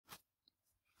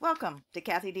Welcome to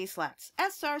CathyDSlaught's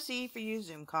SRC4u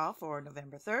Zoom call for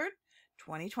November 3rd,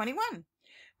 2021.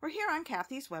 We're here on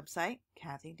Cathy's website,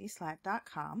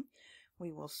 CathyDSlaght.com.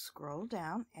 We will scroll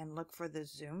down and look for the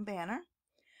Zoom banner.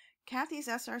 Cathy's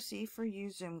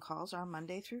SRC4u Zoom calls are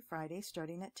Monday through Friday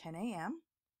starting at 10 a.m.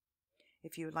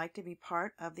 If you would like to be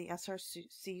part of the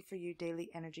SRC4u Daily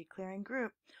Energy Clearing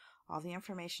Group, all the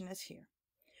information is here.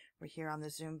 We're here on the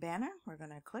Zoom banner. We're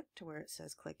going to click to where it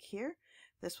says click here.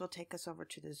 This will take us over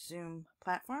to the Zoom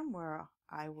platform where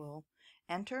I will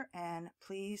enter, and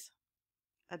please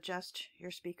adjust your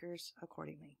speakers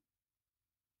accordingly.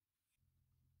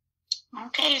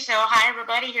 Okay, so hi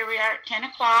everybody, here we are at 10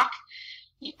 o'clock.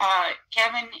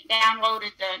 Kevin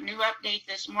downloaded the new update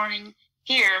this morning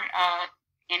here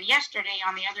and yesterday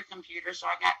on the other computer, so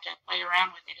I got to play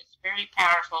around with it. It's very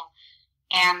powerful.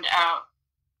 And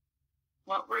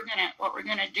what we're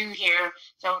gonna do here,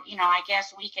 so I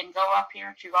guess we can go up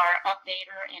here to our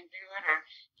updater and do it, or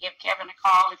give Kevin a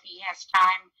call if he has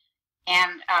time.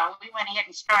 And we went ahead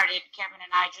and started, Kevin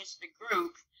and I, just the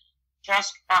group,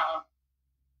 just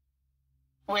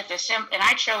with a simple, and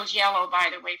I chose yellow, by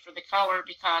the way, for the color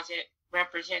because it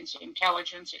represents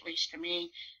intelligence, at least to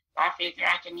me. I figure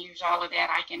I can use all of that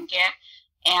I can get.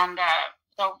 And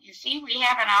so you see, we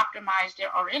haven't optimized it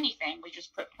or anything. We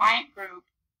just put client group,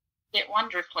 hit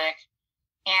WonderClick,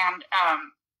 and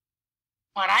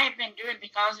what I have been doing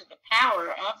because of the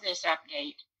power of this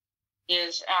update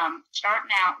is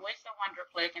starting out with the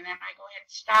WonderClick, and then I go ahead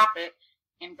and stop it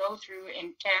and go through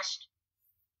and test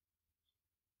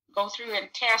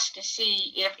to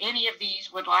see if any of these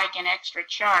would like an extra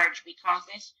charge, because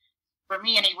this, for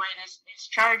me anyway, this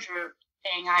charger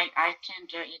thing I tend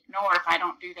to ignore if I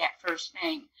don't do that first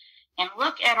thing. And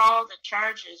look at all the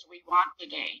charges we want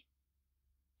today.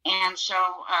 And so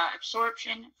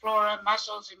absorption, flora,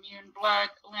 muscles, immune, blood,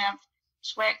 lymph,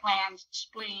 sweat glands,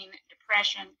 spleen,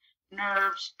 depression,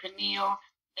 nerves, pineal,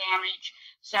 damage.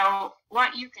 So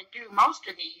what you can do, most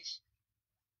of these,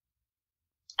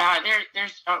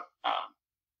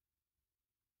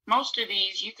 most of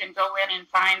these you can go in and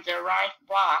find the right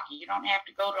block. You don't have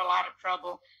to go to a lot of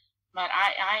trouble, but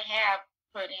I have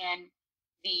put in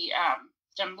the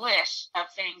some lists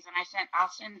of things, and I'll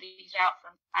send these out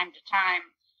from time to time.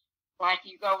 Like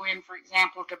you go in, for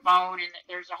example, to bone, and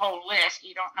there's a whole list.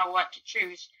 You don't know what to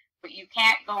choose, but you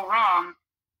can't go wrong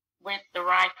with the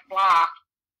right block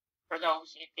for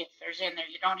those. If there's in there,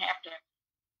 you don't have to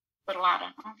put a lot of,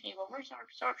 okay, well, where's our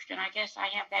absorption? I guess I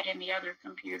have that in the other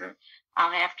computer.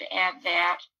 I'll have to add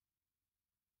that.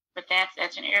 But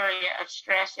that's an area of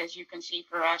stress, as you can see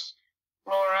for us.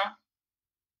 Flora.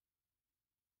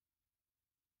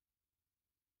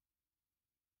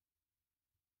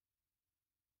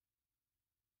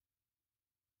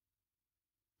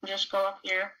 Just go up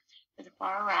here to the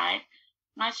far right.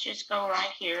 Let's just go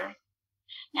right here.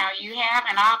 Now you have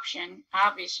an option,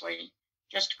 obviously,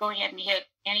 just to go ahead and hit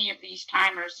any of these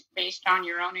timers based on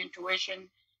your own intuition,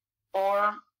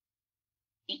 and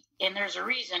there's a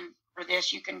reason for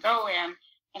this. You can go in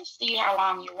and see how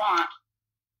long you want,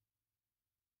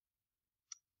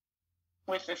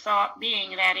 with the thought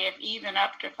being that if even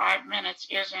up to 5 minutes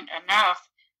isn't enough,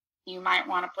 you might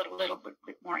want to put a little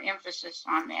bit more emphasis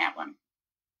on that one.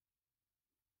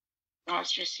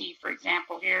 Let's just see, for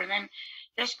example, here, and then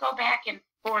just go back and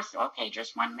forth. Okay,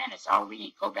 just 1 minute is all we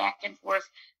need. Go back and forth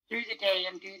through the day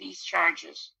and do these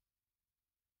charges.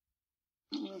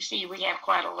 You can see we have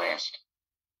quite a list.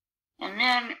 And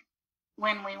then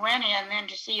when we went in then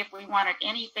to see if we wanted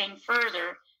anything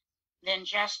further than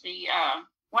just the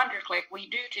WonderClick, we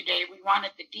do today. We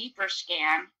wanted the deeper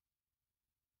scan,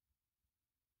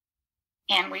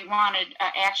 and we wanted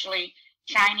actually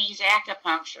Chinese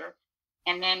acupuncture.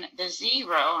 And then the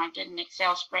 0, I did an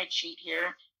Excel spreadsheet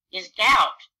here, is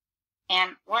gout.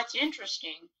 And what's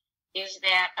interesting is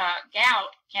that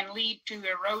gout can lead to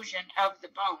erosion of the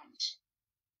bones.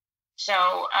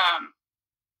 So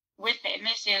and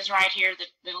this is right here,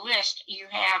 the list you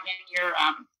have in your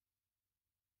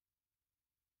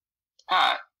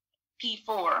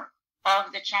P4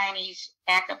 of the Chinese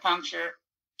acupuncture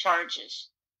charges.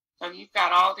 So you've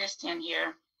got all this in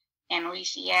here. And we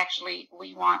see actually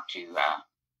we want to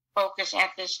focus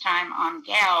at this time on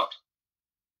gout.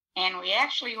 And we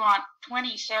actually want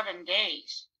 27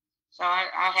 days. So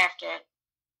I'll have to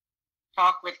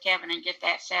talk with Kevin and get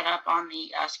that set up on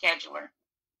the scheduler.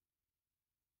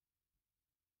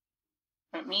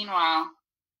 But meanwhile,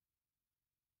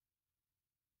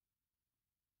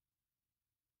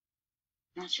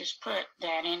 let's just put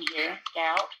that in here,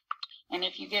 gout. And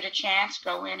if you get a chance,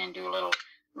 go in and do a little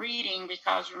reading,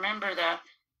 because remember, the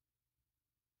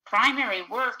primary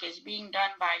work is being done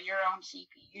by your own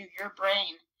CPU, your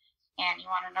brain, and you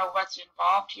want to know what's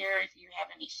involved here, if you have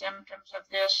any symptoms of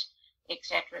this,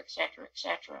 etc., etc.,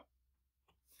 etc.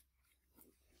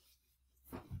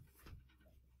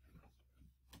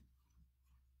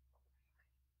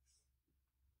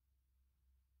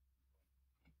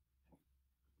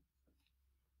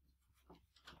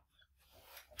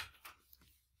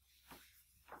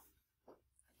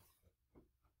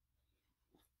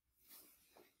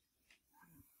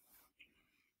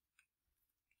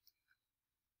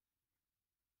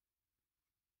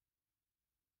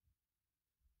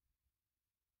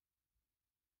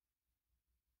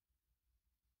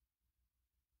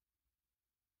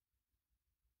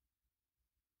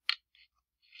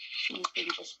 You can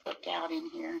just put that in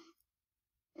here.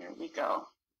 There we go.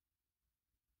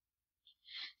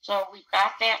 So we've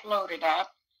got that loaded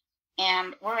up,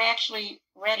 and we're actually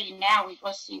ready now.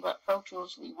 Let's see what Pro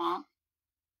Tools we want.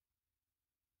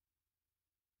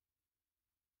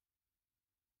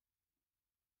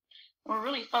 We're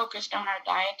really focused on our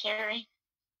dietary.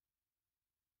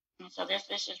 And so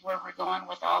this is where we're going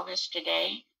with all this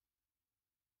today.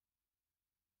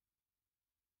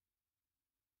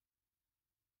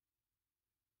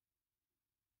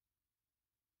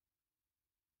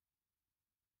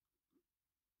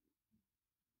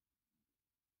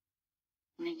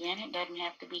 And again, it doesn't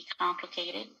have to be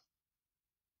complicated.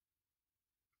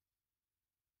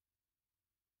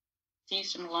 See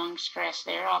some lung stress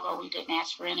there, although we didn't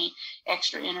ask for any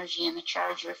extra energy in the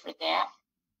charger for that.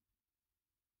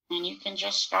 And you can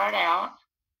just start out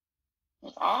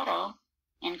with auto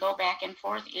and go back and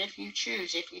forth if you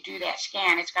choose. If you do that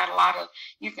scan, it's got a lot of,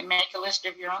 you can make a list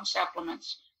of your own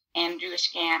supplements and do a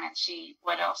scan and see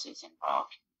what else is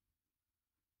involved.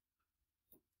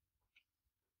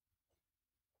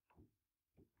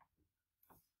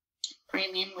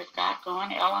 Premium we've got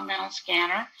going, elemental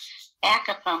scanner,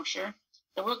 acupuncture.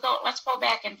 So let's go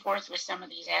back and forth with some of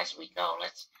these as we go.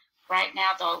 Right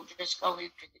now though, just go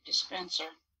into the dispenser.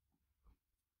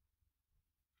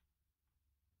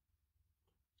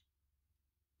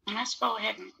 And let's go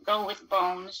ahead and go with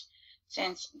bones,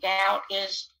 since gout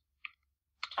is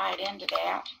tied into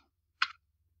that.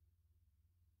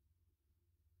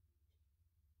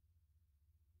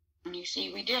 And you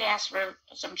see, we did ask for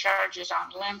some charges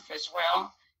on lymph as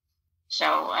well.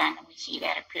 So, and we see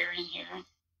that appearing here.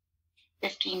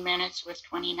 15 minutes with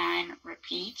 29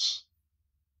 repeats.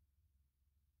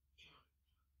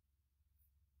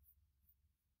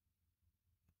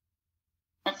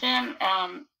 But then,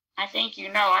 I think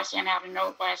you know, I sent out a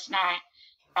note last night.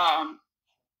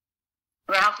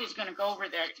 Ralph is going to go over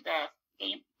the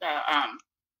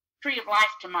Tree of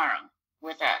Life tomorrow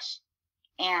with us.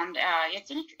 And it's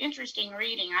an interesting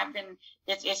reading.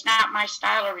 It's not my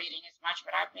style of reading as much,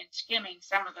 but I've been skimming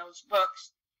some of those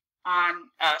books on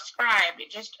Scribe,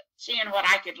 just seeing what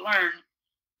I could learn.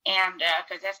 And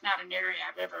because that's not an area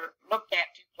I've ever looked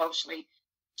at too closely.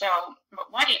 So,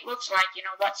 but what it looks like, you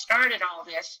know, what started all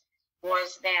this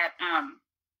was that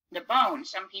the bones,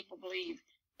 some people believe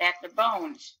that the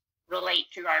bones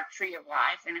relate to our Tree of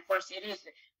Life. And of course it is,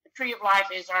 the Tree of Life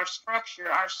is our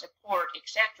structure, our support,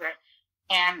 etc.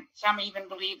 And some even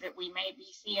believe that we may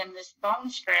be seeing this bone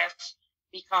stress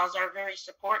because our very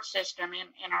support system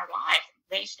in our life,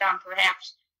 based on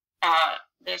perhaps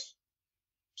this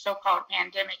so-called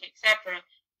pandemic, etc.,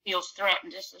 feels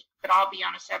threatened. This could all be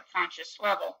on a subconscious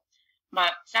level.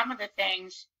 But some of the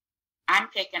things I'm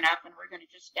picking up, and we're going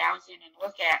to just douse in and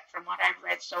look at from what I've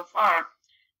read so far,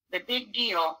 the big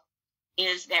deal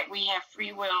is that we have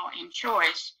free will and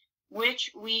choice,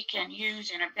 which we can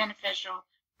use in a beneficial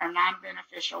or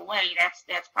non-beneficial way.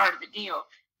 That's part of the deal.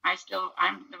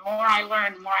 The more I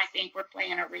learn, the more I think we're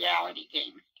playing a reality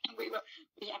game. We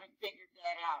haven't figured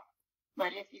that out.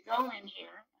 But if you go in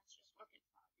here, let's just look at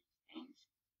some of these things.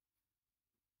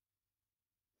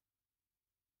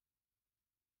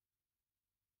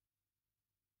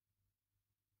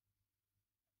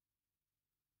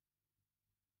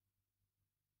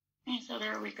 And so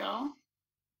there we go.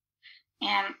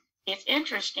 And it's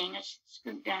interesting. Let's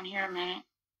scoot down here a minute.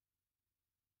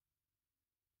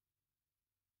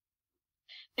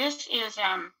 This is,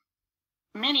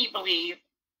 many believe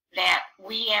that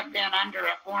we have been under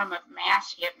a form of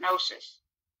mass hypnosis.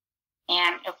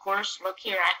 And of course, look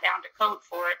here, I found a code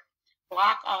for it.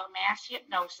 Block all mass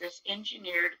hypnosis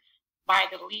engineered by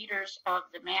the leaders of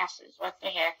the masses. What the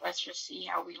heck? Let's just see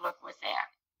how we look with that.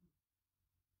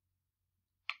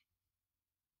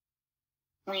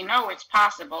 We know it's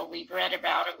possible. We've read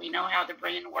about it. We know how the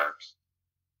brain works.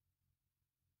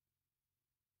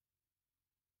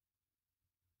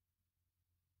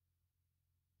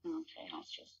 Okay,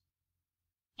 let's just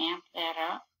amp that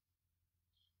up.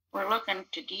 We're looking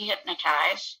to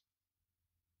dehypnotize.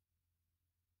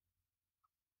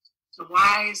 So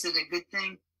why is it a good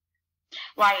thing?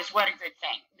 Why is what a good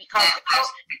thing? Because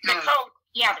the code,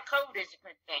 yeah, the code is a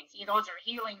good thing. See, those are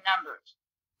healing numbers.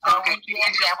 So okay,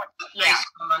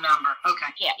 based on the number.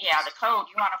 Okay. Yeah, the code.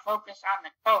 You want to focus on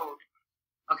the code.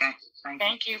 Okay,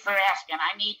 thank you for asking.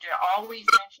 I need to always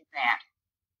mention that.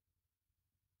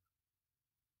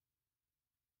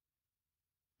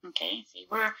 Okay, see,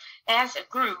 we're, as a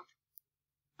group,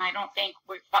 I don't think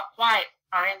we quite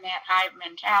are in that hive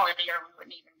mentality, or we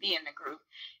wouldn't even be in the group.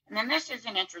 And then this is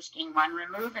an interesting one.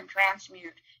 Remove and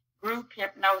transmute group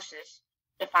hypnosis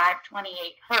to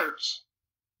 528 hertz.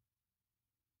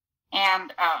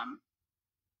 And of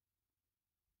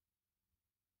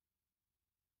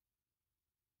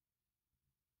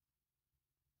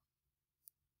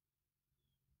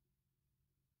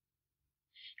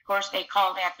course, they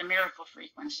call that the miracle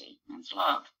frequency. That's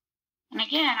love. And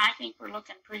again, I think we're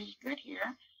looking pretty good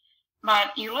here.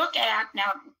 But you look at,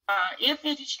 now, if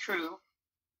it is true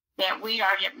that we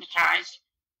are hypnotized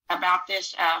about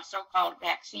this so-called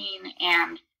vaccine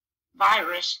and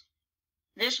virus,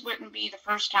 this wouldn't be the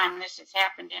first time this has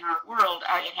happened in our world.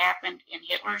 It happened in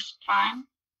Hitler's time.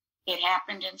 It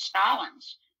happened in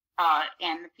Stalin's.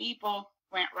 And the people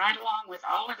went right along with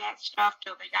all of that stuff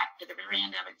till they got to the very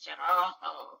end of it and said,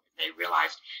 oh, they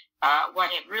realized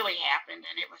what had really happened.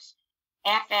 And it was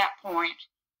at that point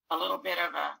a little bit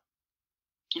of a,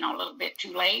 a little bit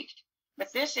too late.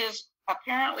 But this is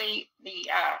apparently the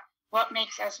what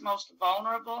makes us most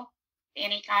vulnerable to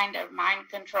any kind of mind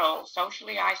control,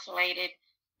 socially isolated,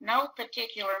 no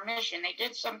particular mission. They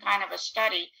did some kind of a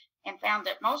study and found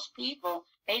that most people,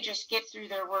 they just get through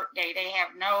their workday. They have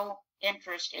no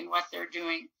interest in what they're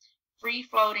doing.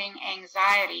 Free-floating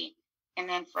anxiety and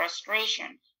then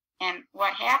frustration. And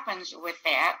what happens with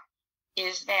that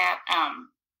is that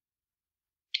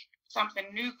something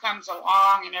new comes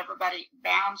along and everybody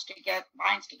binds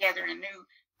together in a new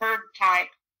herd type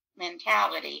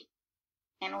mentality.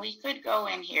 And we could go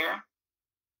in here.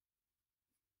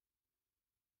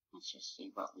 Let's just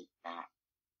see what we've got.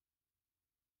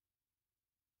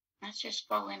 Let's just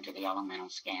go into the elemental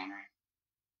scanner.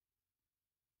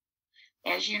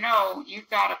 As you know, you've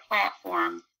got a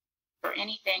platform for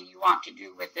anything you want to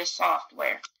do with this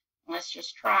software. Let's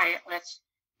just try it. Let's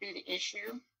do the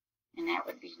issue, and that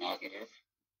would be negative.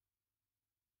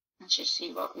 Let's just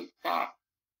see what we've got.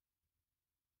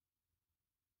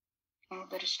 A little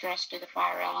bit of stress to the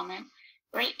fire element.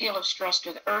 Great deal of stress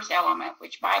to the earth element,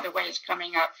 which, by the way, is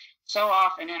coming up so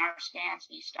often in our scans,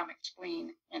 the stomach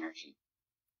spleen energy.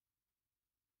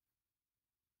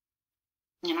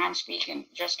 And I'm speaking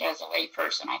just as a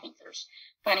layperson. I think there's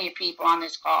plenty of people on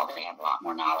this call that have a lot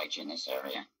more knowledge in this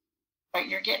area. But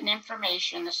you're getting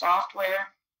information. The software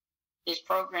is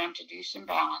programmed to do some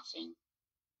balancing.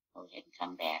 Go ahead and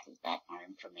come back. We've got our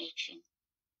information.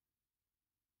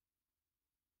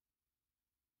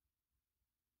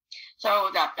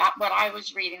 So what I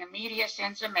was reading, the media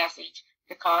sends a message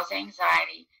to cause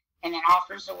anxiety and then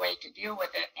offers a way to deal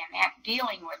with it. And that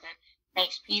dealing with it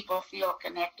makes people feel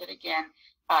connected again.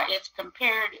 It's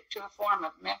compared to a form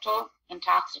of mental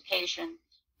intoxication,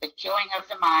 the killing of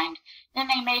the mind. Then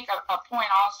they make a point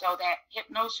also that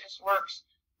hypnosis works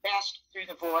best through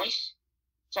the voice.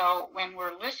 So when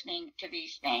we're listening to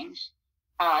these things,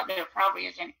 there probably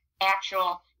is an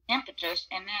actual impetus.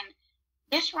 And then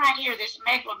this right here, this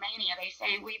megalomania, they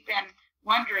say we've been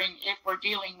wondering if we're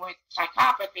dealing with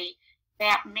psychopathy.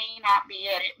 That may not be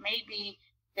it. It may be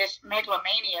this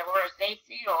megalomania, whereas they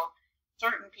feel,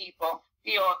 certain people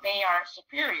feel they are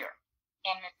superior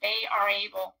and that they are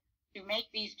able to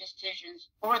make these decisions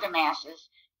for the masses.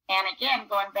 And again,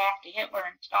 going back to Hitler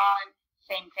and Stalin,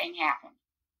 same thing happened.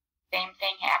 Same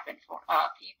thing happened for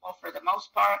people, for the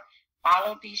most part,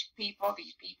 followed these people.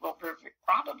 These people were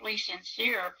probably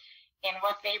sincere in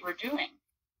what they were doing.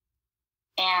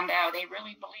 And they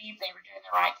really believed they were doing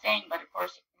the right thing. But of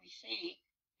course, we see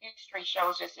history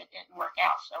shows us it didn't work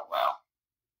out so well.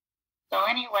 So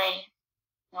anyway,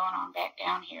 going on back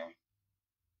down here.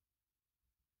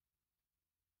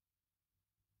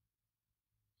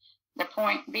 The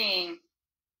point being,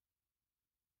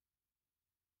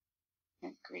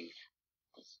 good grief.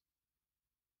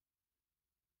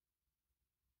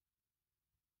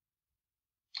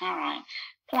 All right.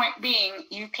 Point being,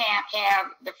 you can't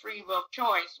have the free will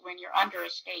choice when you're under a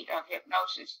state of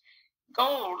hypnosis.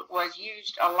 Gold was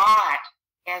used a lot,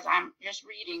 as I'm just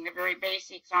reading the very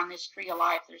basics on this tree of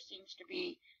life. There seems to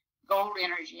be gold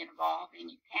energy involved, and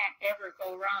you can't ever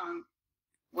go wrong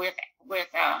with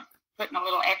putting a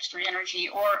little extra energy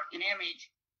or an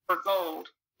image for gold.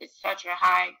 it's such a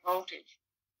high voltage.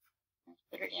 Let's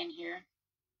put it in here.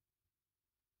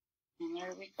 And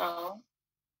there we go.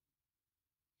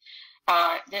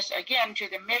 This again to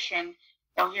the mission.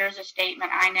 So here's a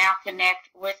statement. I now connect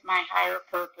with my higher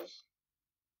purpose.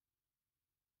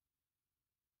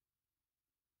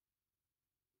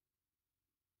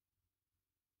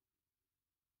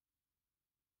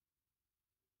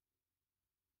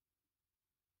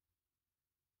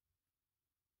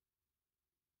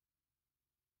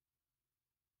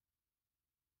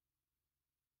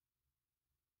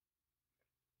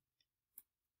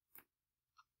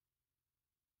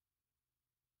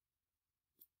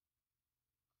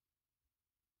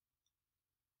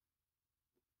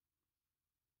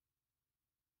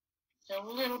 So a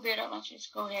little bit of, let's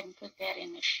just go ahead and put that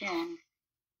in the shin.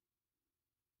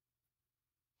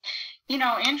 You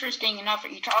know, interesting enough,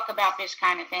 you talk about this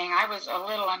kind of thing. I was a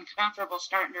little uncomfortable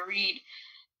starting to read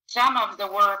some of the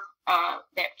work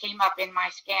that came up in my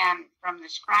scan from the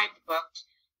scribed books,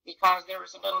 because there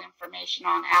was a little information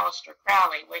on Aleister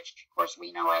Crowley, which of course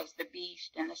we know as the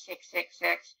Beast and the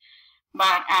 666.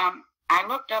 But I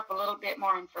looked up a little bit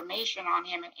more information on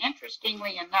him, and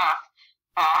interestingly enough,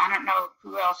 I don't know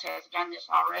who else has done this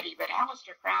already, but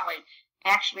Aleister Crowley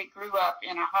actually grew up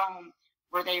in a home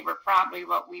where they were probably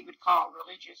what we would call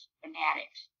religious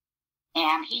fanatics.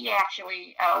 And he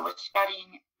actually was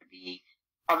studying to be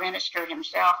a minister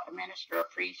himself, a minister, a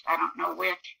priest, I don't know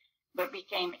which, but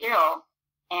became ill.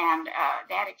 And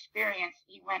that experience,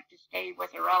 he went to stay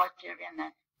with a relative in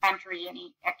the country, and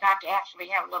he got to actually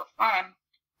have a little fun.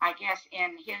 I guess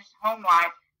in his home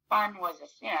life, fun was a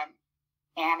sin,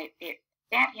 and it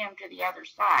sent him to the other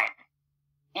side.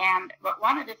 But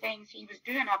one of the things he was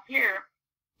doing up here,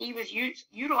 he was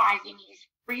utilizing his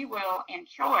free will and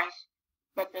choice,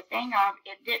 but the thing of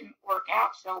it didn't work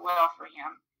out so well for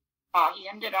him. He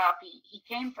ended up, he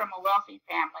came from a wealthy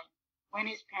family. When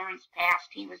his parents passed,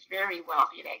 he was very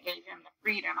wealthy. That gave him the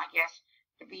freedom, I guess,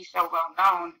 to be so well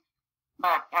known.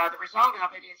 But the result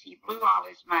of it is he blew all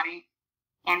his money,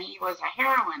 and he was a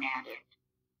heroin addict.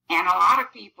 And a lot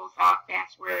of people thought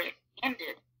that's where it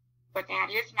ended, but that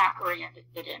is not where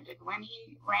it ended. When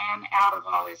he ran out of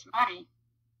all his money,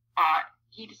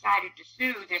 he decided to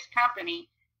sue this company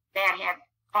that had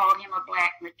called him a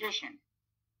black magician.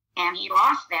 And he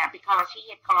lost that because he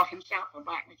had called himself a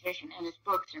black magician in his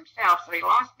books himself, so he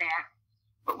lost that.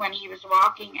 But when he was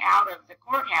walking out of the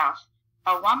courthouse,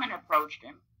 a woman approached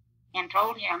him and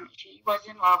told him she was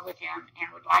in love with him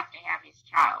and would like to have his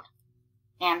child.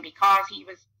 And because he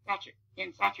was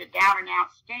in such a down and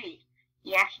out state,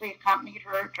 he actually accompanied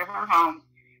her to her home.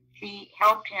 She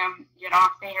helped him get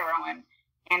off the heroin,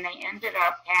 and they ended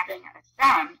up having a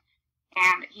son.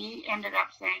 And he ended up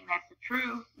saying that the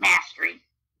true mastery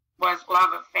was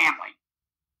love of family.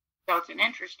 So it's an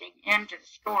interesting end to the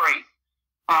story,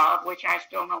 of which I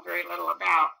still know very little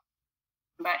about.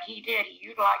 But he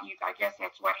utilized, I guess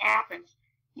that's what happens.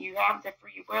 You have the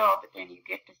free will, but then you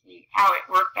get to see how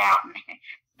it worked out. And if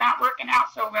it's not working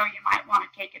out so well, you might want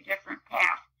to take a different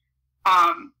path.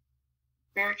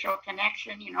 Spiritual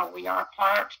connection, we are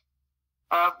part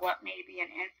of what may be an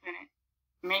infinite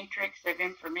matrix of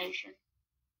information.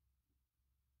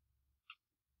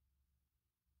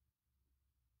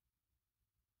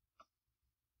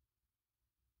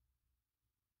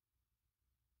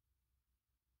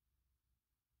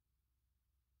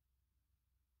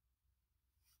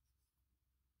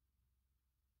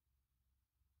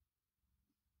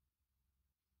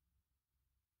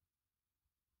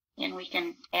 And we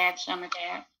can add some of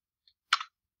that.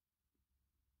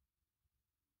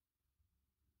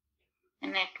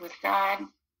 Connect with God.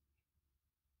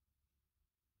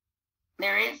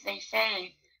 There is, they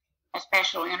say, a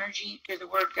special energy to the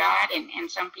word God, and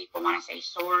some people want to say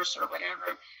source or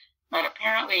whatever. But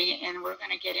apparently, and we're going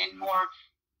to get in more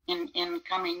in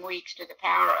coming weeks, to the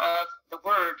power of the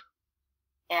word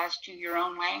as to your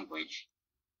own language.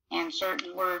 And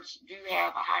certain words do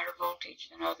have a higher voltage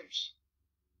than others.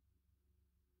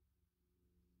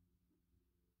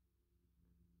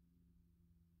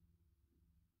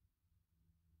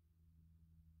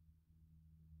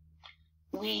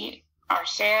 We are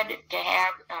said to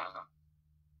have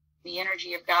the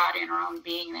energy of God in our own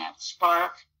being, that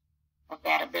spark of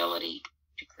that ability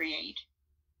to create.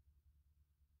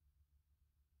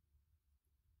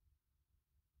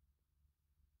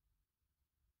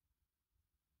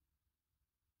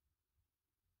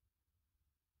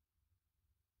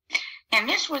 And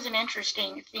this was an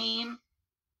interesting theme.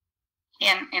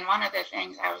 And one of the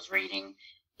things I was reading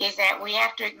is that we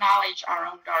have to acknowledge our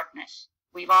own darkness.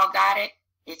 We've all got it.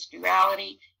 It's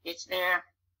duality. It's there.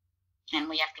 And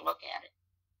we have to look at it.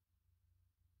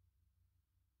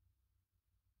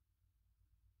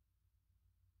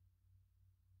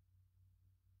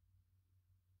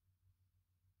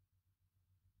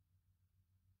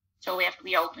 So we have to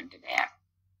be open to that.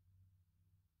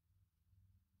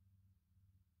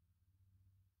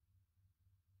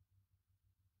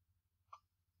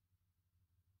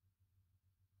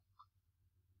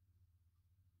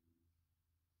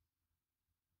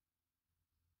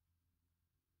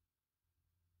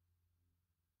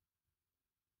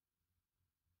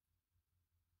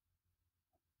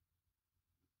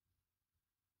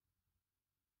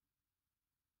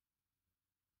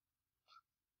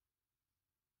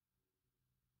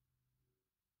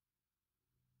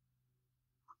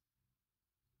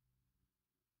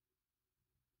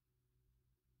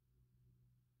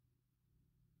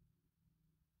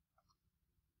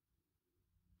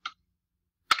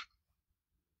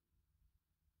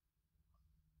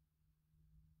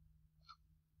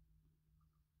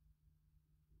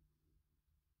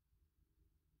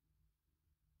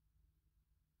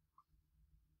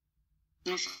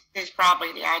 This is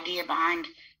probably the idea behind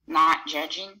not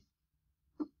judging,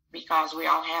 because we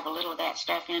all have a little of that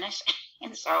stuff in us.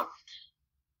 And so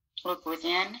look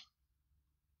within.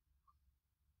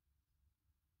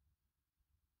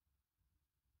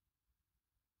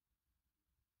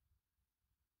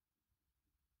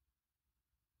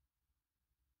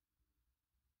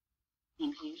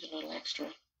 And use a little extra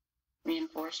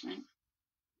reinforcement.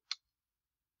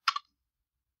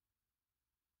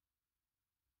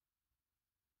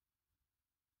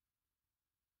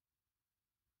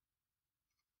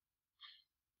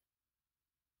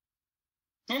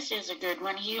 This is a good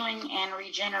one, healing and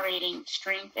regenerating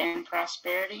strength and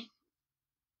prosperity.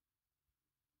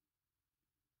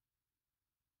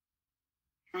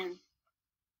 And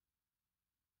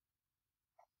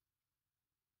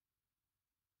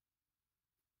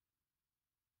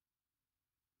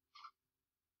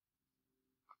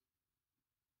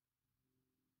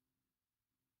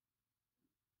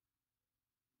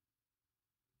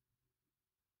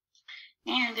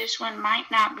this one might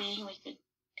not be, we could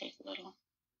take a little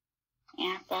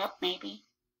amp up maybe.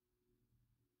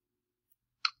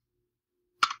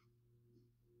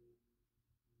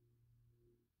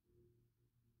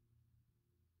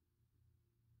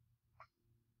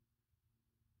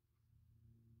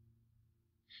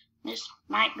 This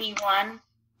might be one.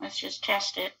 Let's just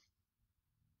test it.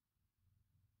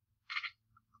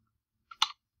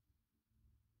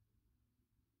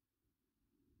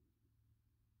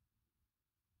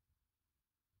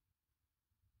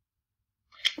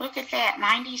 Look at that,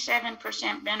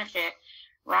 97% benefit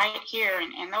right here.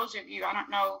 And those of you, I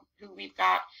don't know who we've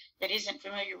got that isn't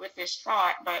familiar with this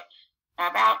thought, but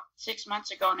about 6 months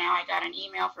ago now, I got an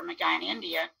email from a guy in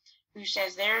India who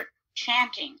says they're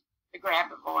chanting the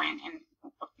Grandmaster, and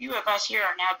a few of us here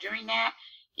are now doing that.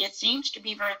 It seems to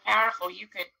be very powerful. You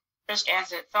could, just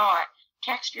as a thought,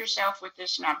 text yourself with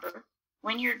this number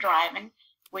when you're driving,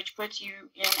 which puts you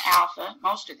in alpha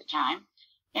most of the time,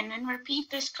 and then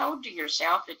repeat this code to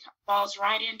yourself. It falls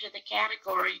right into the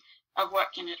category of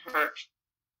what can it hurt.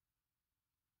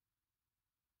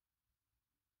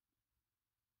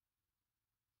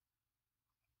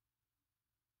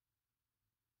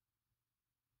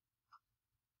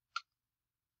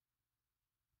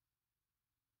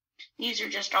 These are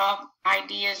just all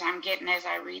ideas I'm getting as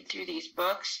I read through these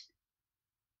books.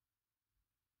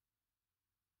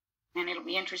 And it'll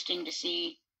be interesting to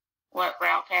see what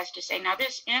Ralph has to say. Now,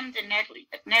 this in the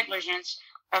negligence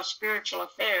of spiritual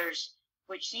affairs,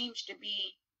 which seems to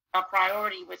be a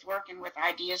priority with working with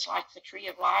ideas like the Tree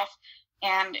of Life.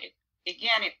 And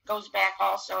again, it goes back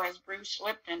also, as Bruce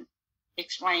Lipton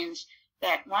explains,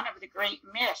 that one of the great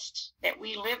myths that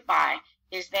we live by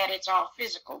is that it's all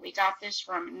physical. We got this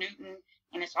from Newton,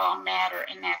 and it's all matter,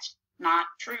 and that's not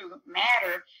true.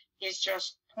 Matter is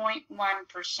just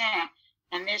 0.1%,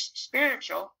 and this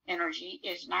spiritual energy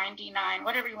is 99,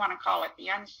 whatever you want to call it, the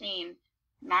unseen,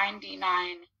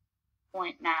 99.9.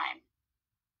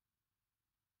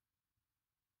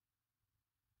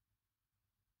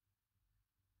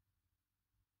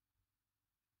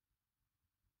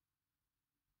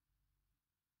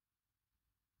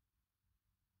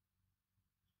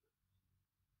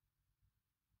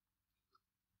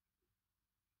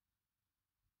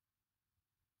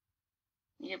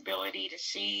 The ability to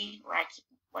see right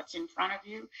what's in front of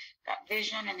you, got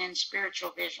vision, and then spiritual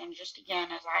vision. Just again,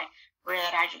 as I read,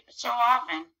 so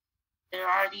often there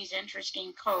are these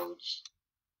interesting codes.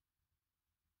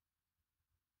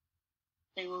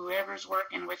 Whoever's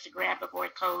working with the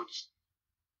Grandmaster codes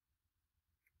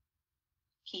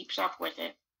keeps up with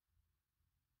it.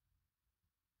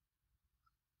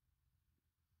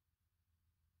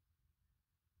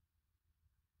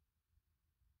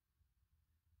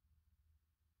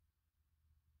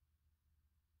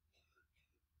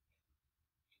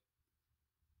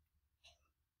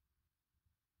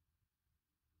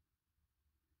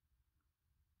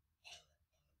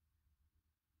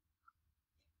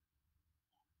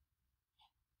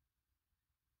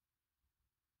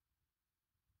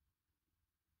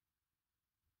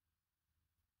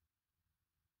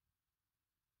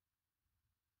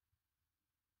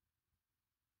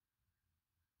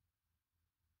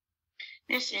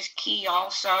 This is key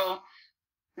also,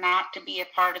 not to be a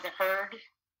part of the herd.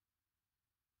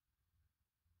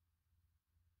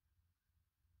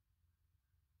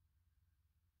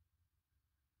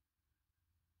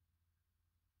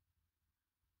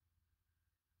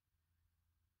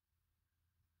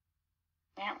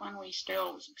 That one we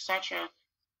still such a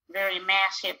very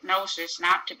mass hypnosis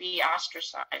not to be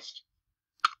ostracized,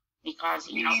 because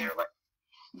you know there were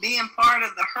being part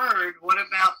of the herd. What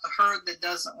about the herd that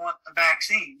doesn't want the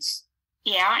vaccines?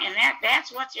 Yeah, and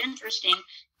that's what's interesting.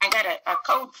 I got a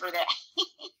code for that.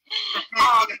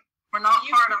 If we're not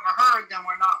part of a herd, then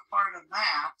we're not part of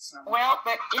that. So. Well,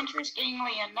 but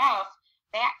interestingly enough,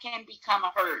 that can become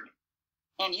a herd.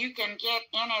 And you can get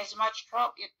in as much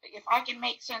trouble. If I can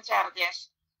make sense out of this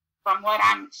from what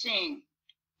I'm seeing,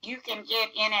 you can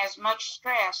get in as much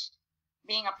stress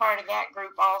being a part of that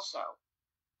group also.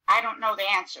 I don't know the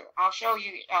answer. I'll show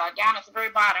you down at the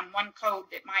very bottom one code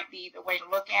that might be the way to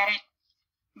look at it.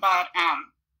 But I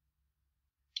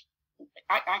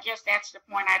guess that's the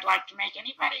point I'd like to make.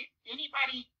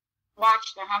 Anybody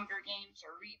watch the Hunger Games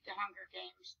or read the Hunger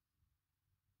Games?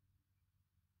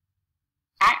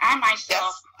 I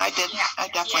myself. Yes, I did. Yeah, I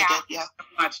definitely did. Yeah. I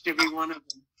watched every one of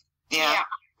them. Yeah.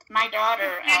 My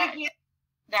daughter,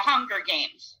 the Hunger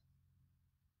Games.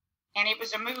 And it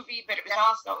was a movie, but it was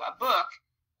also a book,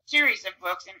 a series of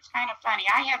books, and it's kind of funny.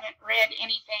 I haven't read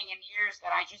anything in years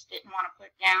that I just didn't want to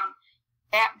put down.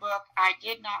 That book I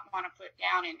did not want to put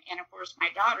down, and of course my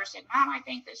daughter said, Mom, I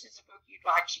think this is a book you'd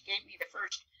like. She gave me the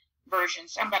first version.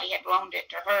 Somebody had loaned it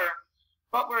to her.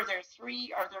 What were there,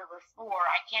 3 or there were 4?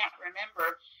 I can't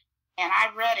remember. And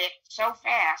I read it so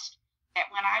fast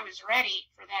that when I was ready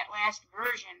for that last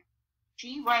version,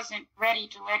 she wasn't ready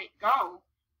to let it go.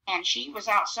 And she was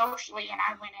out socially, and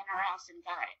I went in her house and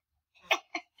got it.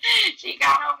 She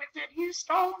got home and said, you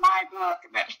stole my book.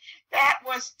 But that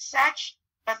was such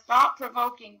a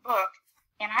thought-provoking book.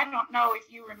 And I don't know if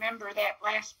you remember that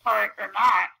last part or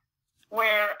not,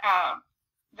 where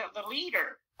the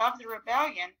leader of the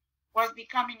rebellion was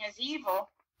becoming as evil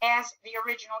as the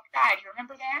original guy. Do you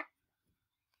remember that?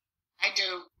 I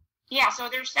do. Yeah, so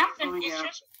there's something, Oh, yeah.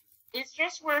 it's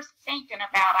just worth thinking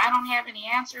about. I don't have any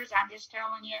answers, I'm just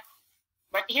telling you.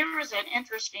 But here is an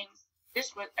interesting,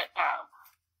 this was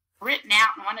written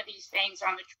out in one of these things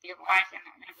on the Tree of Life, and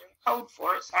there's a code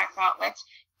for it, so I thought, let's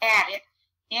add it.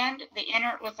 End the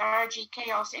inner lethargy,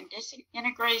 chaos, and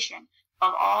disintegration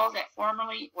of all that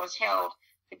formerly was held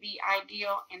to be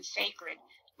ideal and sacred.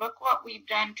 Look what we've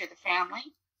done to the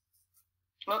family.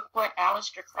 Look what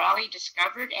Aleister Crowley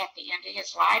discovered at the end of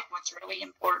his life, what's really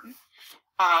important,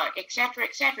 et cetera,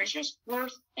 et cetera. It's just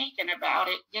worth thinking about.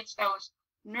 It gets those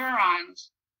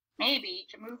neurons maybe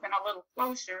to moving a little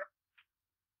closer.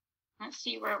 Let's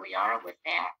see where we are with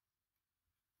that.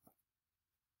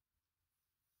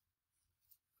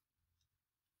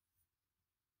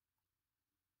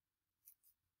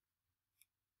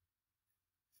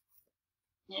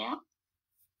 Yeah.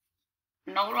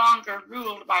 No longer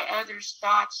ruled by others'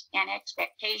 thoughts and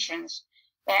expectations.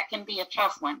 That can be a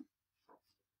tough one.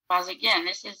 Because again,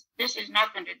 this is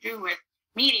nothing to do with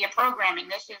media programming.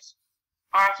 This is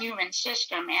our human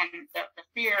system and the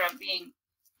fear of being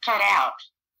cut out.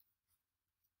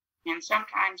 And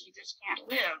sometimes you just can't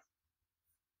live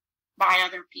by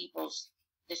other people's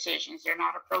decisions. They're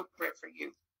not appropriate for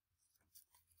you.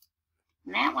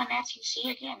 And that one, that's, you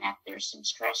see again, that there's some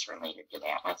stress related to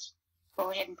that. Let's go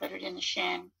ahead and put it in the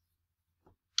shin.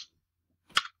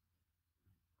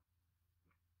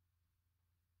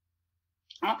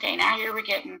 Okay, now here we're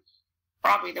getting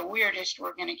probably the weirdest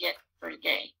we're going to get for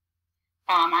today.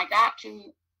 I got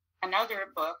to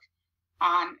another book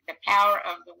on the power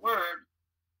of the word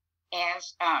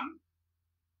as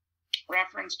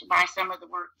referenced by some of the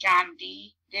work John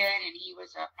Dee did, and he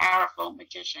was a powerful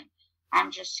magician. I'm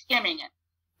just skimming it.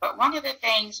 But one of the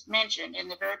things mentioned in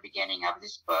the very beginning of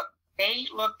this book, they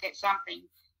looked at something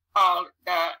called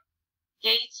the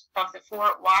gates of the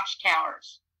 4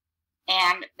 watchtowers.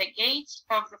 And the gates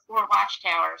of the 4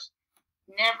 watchtowers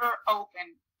never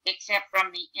open except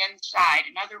from the inside.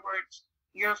 In other words,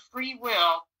 your free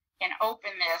will can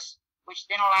open this, which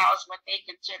then allows what they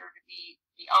consider to be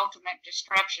the ultimate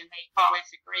destruction. They call it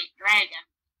the Great Dragon.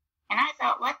 And I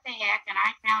thought, what the heck? And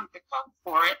I found the code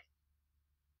for it.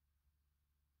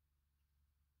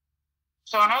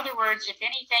 So in other words, if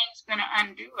anything's going to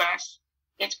undo us,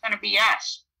 it's going to be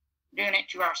us doing it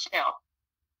to ourselves.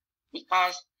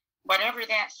 Because whatever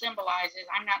that symbolizes,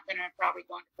 I'm not going to probably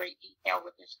go into great detail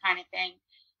with this kind of thing,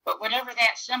 but whatever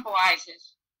that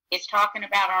symbolizes, it's talking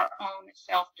about our own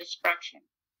self-destruction.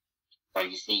 So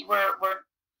you see, we're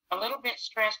a little bit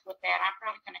stressed with that. I'm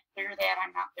probably going to clear that.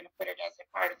 I'm not going to put it as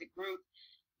a part of the group.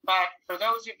 But for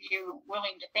those of you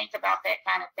willing to think about that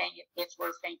kind of thing, it's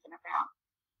worth thinking about.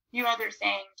 A few other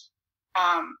things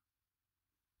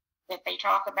that they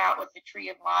talk about with the Tree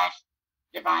of Life: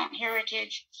 divine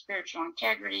heritage, spiritual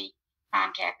integrity,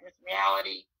 contact with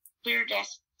reality, clear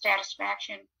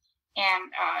satisfaction.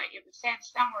 And it was said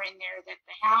somewhere in there that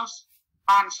the house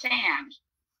on sand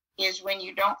is when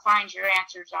you don't find your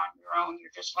answers on your own.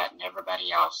 You're just letting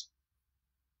everybody else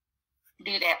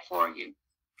do that for you.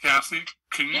 Kathy,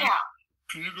 can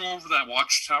you go over that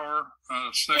watchtower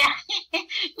segment?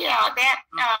 Yeah,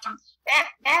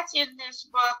 that's in this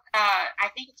book. I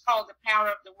think it's called The Power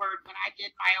of the Word. When I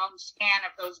did my own scan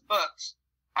of those books,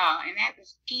 and that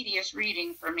was tedious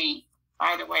reading for me.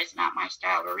 By the way, it's not my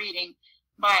style of reading.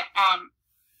 But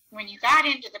when you got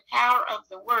into the power of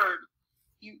the Word,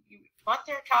 what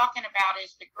they're talking about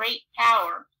is the great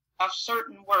power of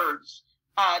certain words.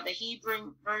 The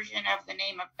Hebrew version of the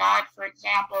name of God, for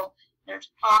example, they're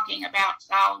talking about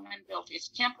Solomon built his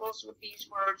temples with these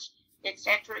words,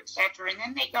 etc., etc. And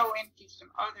then they go into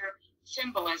some other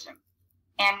symbolism.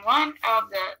 And one of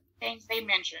the things they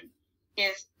mention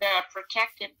is the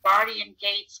protective guardian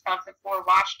gates of the 4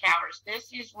 watchtowers.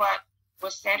 This is what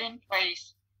was set in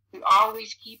place to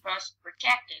always keep us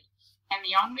protected. And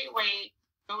the only way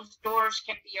those doors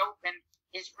can be opened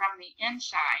is from the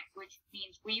inside, which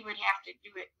means we would have to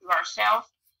do it to ourselves.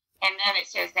 And then it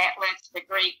says that lets the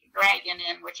great dragon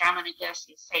in, which I'm going to guess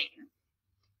is Satan.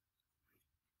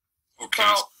 Okay.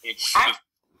 So it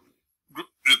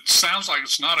sounds like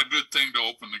it's not a good thing to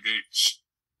open the gates.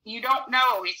 You don't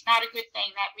know. It's not a good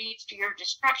thing. That leads to your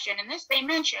destruction. And this, they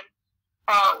mention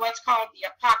what's called the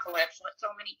apocalypse, what so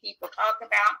many people talk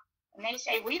about. And they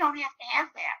say, we don't have to have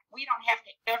that. We don't have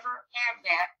to ever have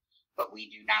that. But we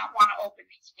do not want to open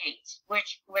these gates,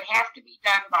 which would have to be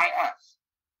done by us.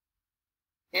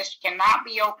 This cannot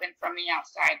be opened from the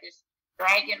outside. This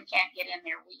dragon can't get in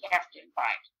there. We have to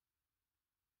invite.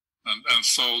 And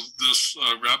so this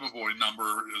Rabovoy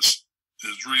number is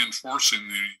reinforcing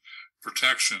the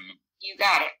protection. You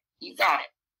got it. You got it.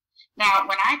 Now,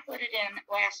 when I put it in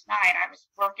last night, I was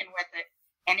working with it,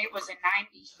 and it was a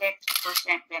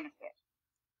 96% benefit.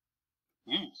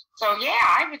 Ooh. So, yeah,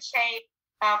 I would say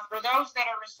for those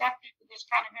that are receptive to this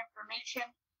kind of information,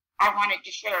 I wanted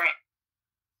to share it.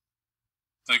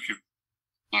 Thank you.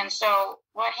 And so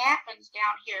what happens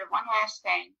down here, one last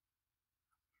thing.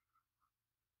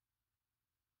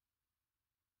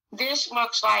 This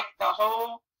looks like the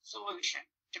whole solution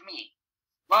to me.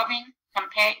 Loving,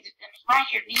 compassion, right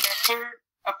here, need a third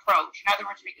approach. In other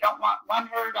words, we don't want one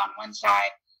herd on one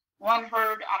side, one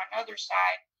herd on another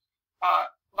side.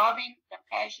 Loving,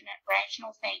 compassionate,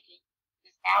 rational thinking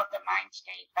is now the mind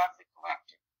state of the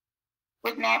collective.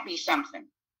 Wouldn't that be something?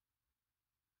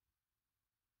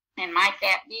 And might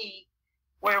that be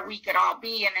where we could all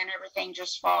be and then everything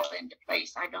just fall into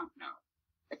place? I don't know.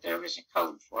 But there was a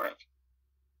code for it.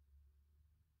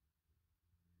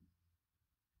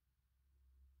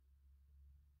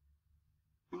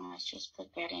 And let's just put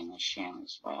that in the shim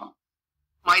as well.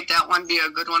 Might that one be a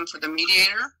good one for the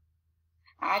mediator?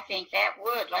 I think that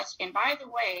would. And by the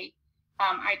way,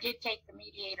 I did take the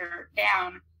mediator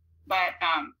down, but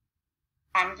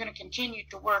I'm going to continue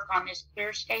to work on this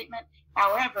clear statement.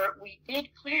 However, we did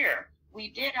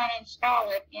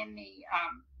uninstall it in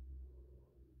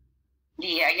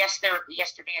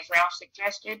yesterday, as Ralph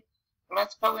suggested.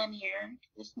 Let's go in here to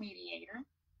this mediator.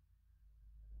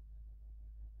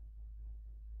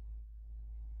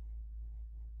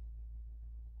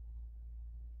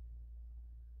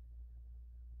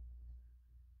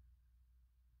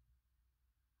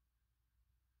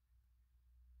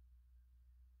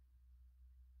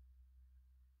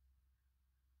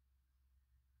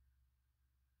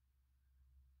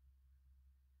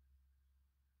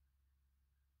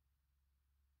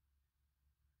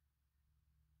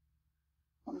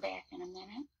 Come back in a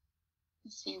minute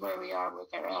and see where we are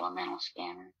with our elemental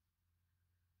scanner.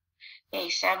 Day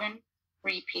 7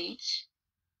 repeats.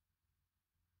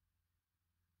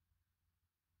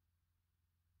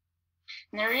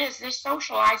 And there is this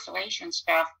social isolation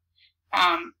stuff.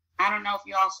 I don't know if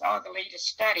you all saw the latest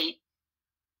study.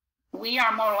 We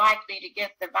are more likely to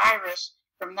get the virus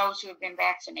from those who have been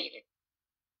vaccinated.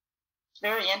 It's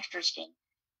very interesting.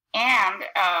 And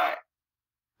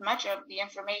much of the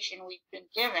information we've been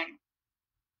given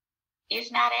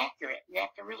is not accurate. You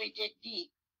have to really dig deep.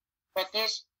 But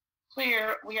this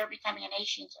clear, we are becoming a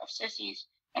nation of sissies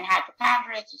and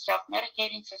hypochondriacs, a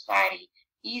self-medicating society,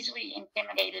 easily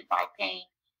intimidated by pain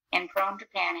and prone to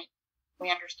panic.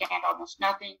 We understand almost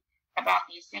nothing. about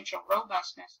the essential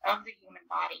robustness of the human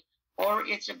body or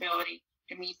its ability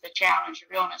to meet the challenge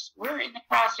of illness. We're in the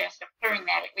process of clearing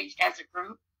that, at least as a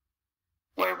group,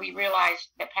 where we realize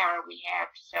the power we have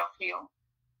to self-heal.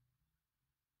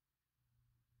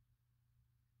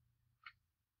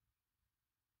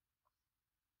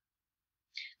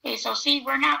 Okay, so see,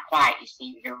 we're not quite, you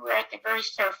see, here we're at the very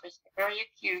surface, the very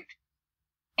acute,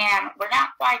 and we're not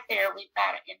quite there. We've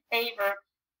got it in favor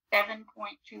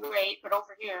 7.28, but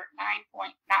over here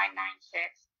 9.996.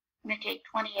 It's going to take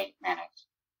 28 minutes.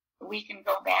 We can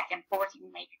go back and forth. You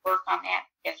can maybe work on that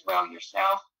as well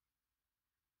yourself.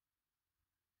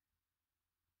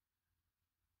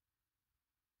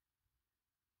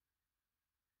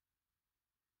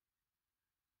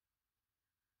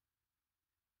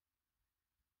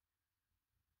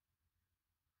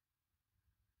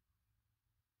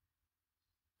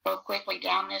 Go quickly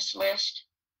down this list.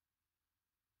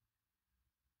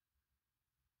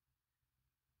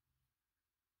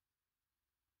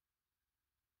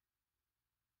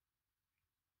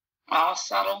 All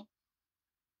subtle.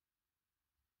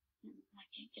 I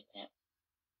can't get that.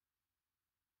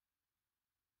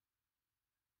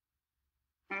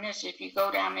 And this, if you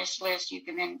go down this list, you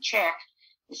can then check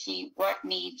to see what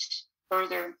needs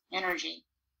further energy.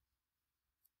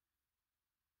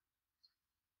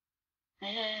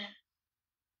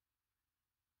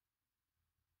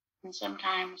 And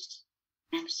sometimes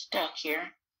I'm stuck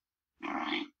here. All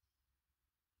right.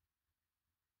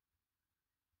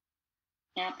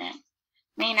 Yeah, that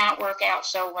may not work out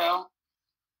so well.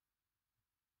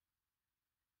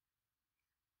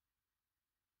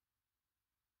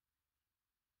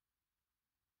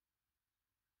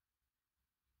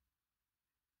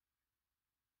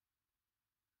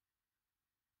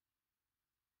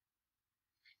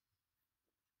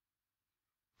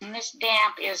 And this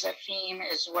damp is a theme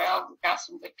as well. We've got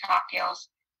some good cocktails.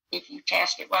 If you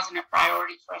test, it wasn't a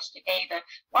priority for us today. The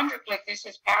Wonder Click, this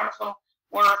is powerful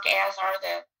work, as are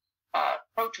the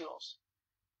Pro Tools.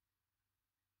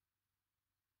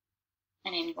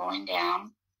 And then going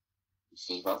down,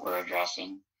 see what we're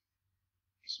addressing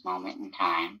this moment in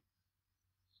time.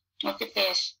 Look at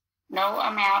this. No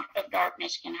amount of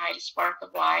darkness can hide a spark of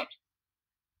light.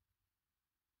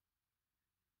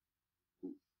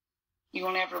 You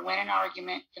will never win an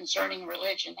argument concerning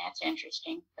religion. That's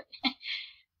interesting. But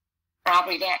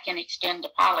probably that can extend to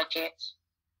politics.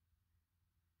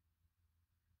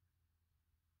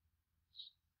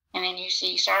 And then you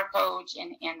see sarcodes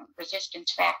and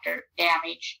resistance factor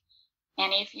damage.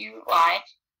 And if you like,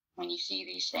 when you see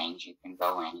these things, you can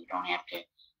go in. You don't have to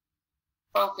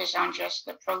focus on just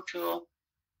the Pro Tool.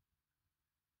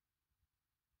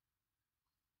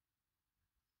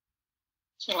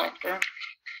 Selector.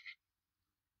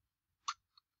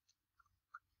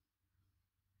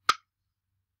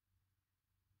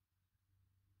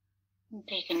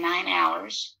 Taking 9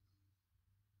 hours.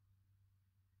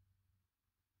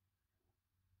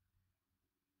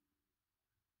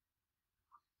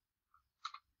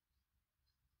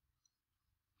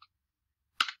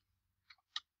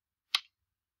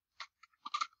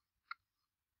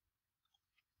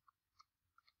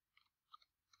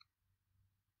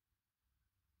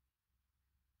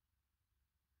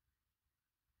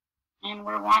 And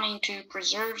we're wanting to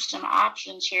preserve some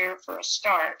options here for a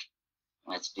start.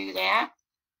 Let's do that.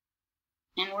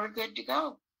 And we're good to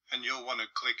go. And you'll want to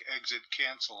click Exit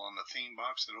Cancel on the theme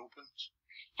box that opens.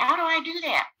 How do I do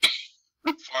that?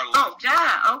 Far left. Oh,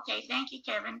 duh. Okay, thank you,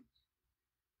 Kevin.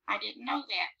 I didn't know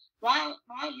that. While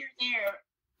you're there,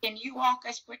 can you walk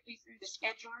us quickly through the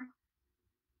scheduler?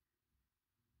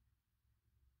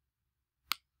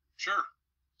 Sure.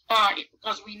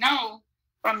 Because we know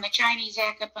from the Chinese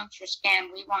acupuncture scan,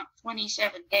 we want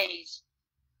 27 days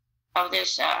of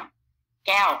this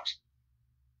gout.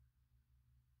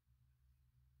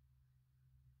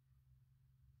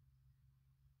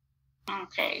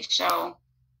 Okay, so.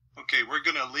 Okay, we're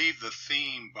going to leave the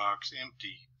theme box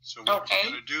empty. So what we're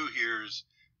going to do here is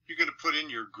you're going to put in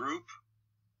your group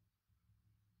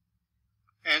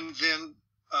and then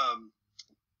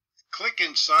click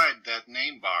inside that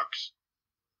name box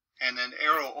and then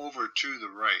arrow over to the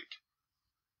right.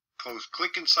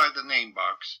 Click inside the name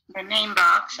box. The name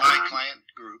box. My client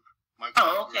group.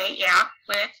 Oh, okay, group. Yeah,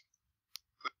 click.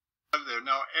 Click there.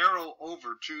 Now arrow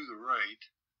over to the right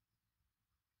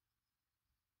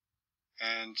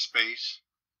and space.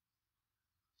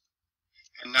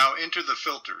 And now enter the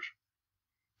filters.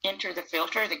 Enter the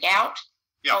filter, the gout?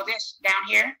 Yeah. Oh, this down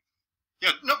here?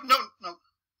 Yeah, no.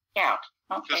 Gout,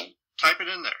 okay. Just type it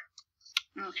in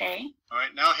there. Okay. All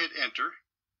right, now hit enter.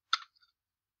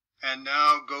 And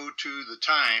now go to the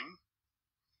time.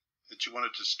 that you want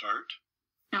it to start.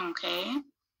 Okay.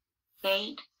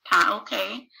 Date, time.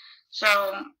 Okay.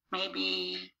 So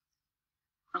maybe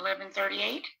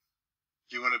 11:38.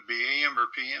 Do you want it to be AM or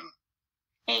PM?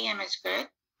 AM is good.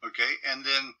 Okay, and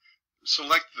then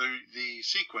select the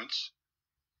sequence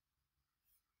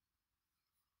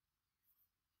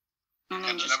And then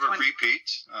and the just number of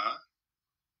repeats.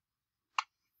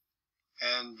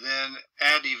 And then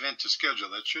add event to schedule.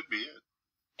 That should be it.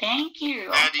 Thank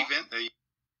you. Add Okay. event. There you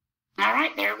All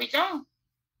right, there we go.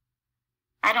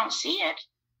 I don't see it.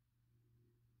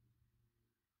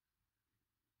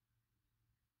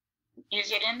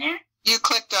 Is it in there? You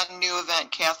clicked on new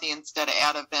event, Cathy, instead of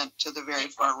add event to the very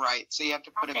far right. So you have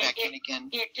to put it back in again.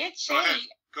 It did say,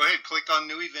 Go ahead. Click on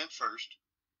new event first.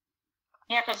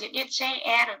 yeah, because it did say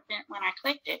add event when I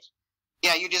clicked it.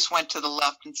 Yeah, you just went to the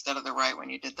left instead of the right when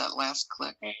you did that last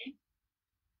click. Okay.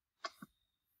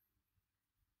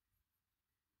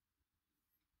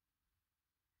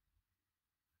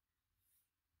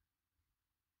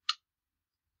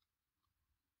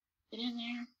 Is it in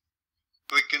there?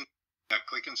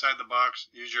 Click inside the box.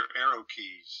 Use your arrow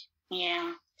keys.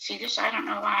 Yeah. See this? I don't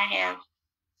know why I have.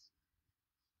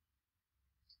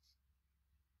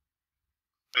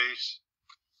 Space.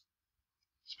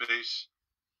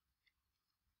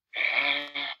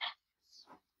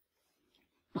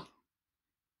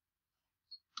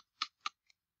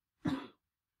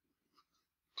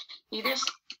 See this?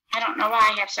 I don't know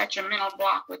why I have such a mental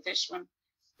block with this one.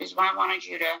 This is why I wanted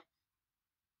you to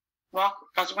walk,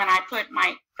 because when I put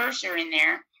my cursor in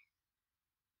there,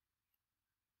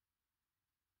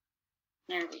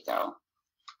 there we go.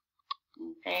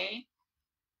 Okay.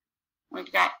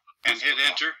 We've got. And hit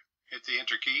enter. Hit the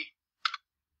enter key.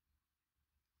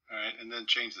 All right, and then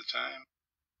change the time.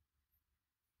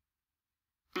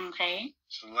 Okay.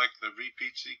 Select the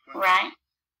repeat sequence. Right.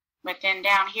 But then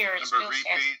down here it Number still of says,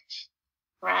 repeats.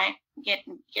 right,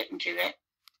 getting to it.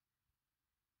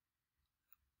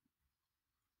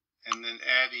 And then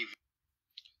add event.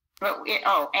 But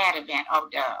add event. Oh,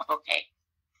 duh. Okay.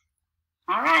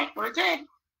 All right, we're good.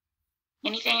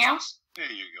 Anything else?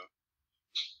 There you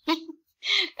go.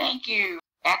 Thank you.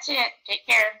 That's it. Take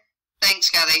care. Thanks,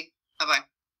 Cathy. Bye-bye.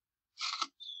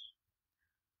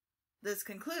 This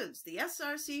concludes the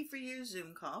SRC4u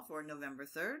Zoom call for November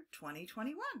 3rd,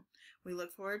 2021. We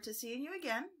look forward to seeing you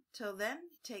again. Till then,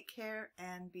 take care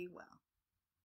and be well.